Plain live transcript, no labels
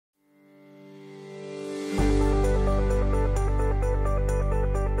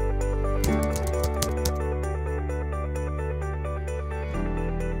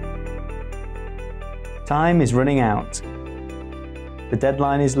Time is running out. The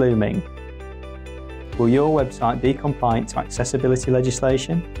deadline is looming. Will your website be compliant to accessibility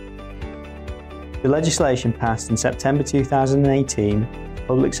legislation? The legislation passed in September 2018 for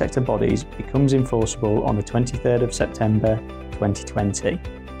public sector bodies becomes enforceable on the 23rd of September 2020.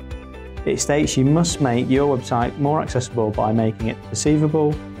 It states you must make your website more accessible by making it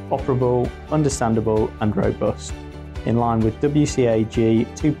perceivable, operable, understandable and robust, in line with WCAG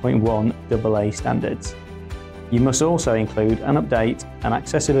 2.1 AA standards. You must also include and update an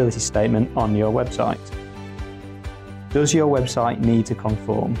accessibility statement on your website. Does your website need to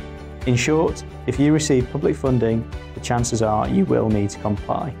conform? In short, if you receive public funding, the chances are you will need to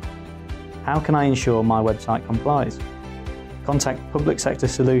comply. How can I ensure my website complies? Contact Public Sector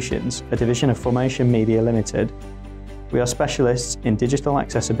Solutions, a division of Formation Media Limited. We are specialists in digital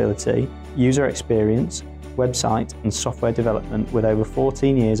accessibility, user experience, website and software development with over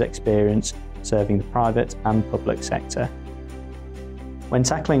 14 years experience serving the private and public sector. When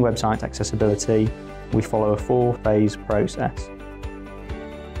tackling website accessibility, we follow a 4-phase process.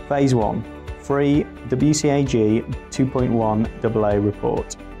 Phase 1. Free WCAG 2.1 AA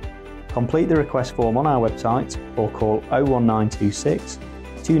report. Complete the request form on our website or call 01926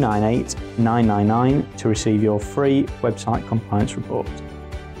 298 999 to receive your free website compliance report.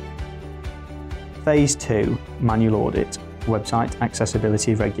 Phase 2. Manual audit. Website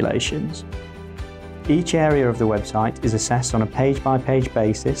accessibility regulations. Each area of the website is assessed on a page-by-page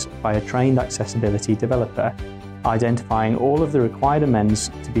basis by a trained accessibility developer, identifying all of the required amendments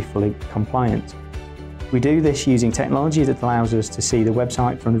to be fully compliant. We do this using technology that allows us to see the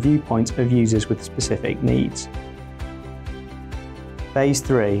website from the viewpoint of users with specific needs. Phase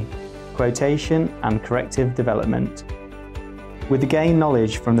 3. Quotation and corrective development. With the gained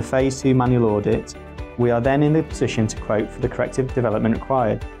knowledge from the Phase 2 manual audit, we are then in the position to quote for the corrective development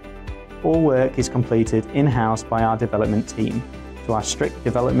required. All work is completed in-house by our development team to our strict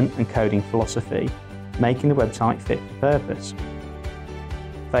development and coding philosophy, making the website fit for purpose.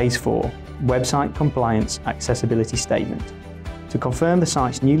 Phase 4. Website Compliance Accessibility Statement. To confirm the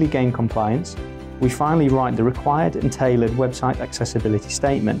site's newly gained compliance, we finally write the required and tailored website accessibility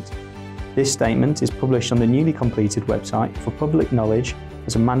statement. This statement is published on the newly completed website for public knowledge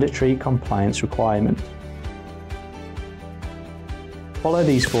as a mandatory compliance requirement. Follow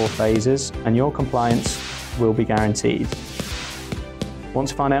these 4 phases and your compliance will be guaranteed. Want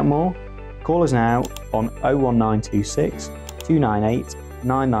to find out more? Call us now on 01926 298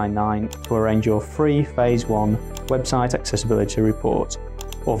 999 to arrange your free Phase 1 website accessibility report,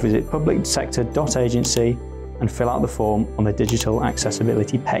 or visit publicsector.agency and fill out the form on the digital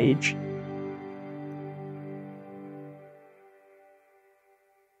accessibility page.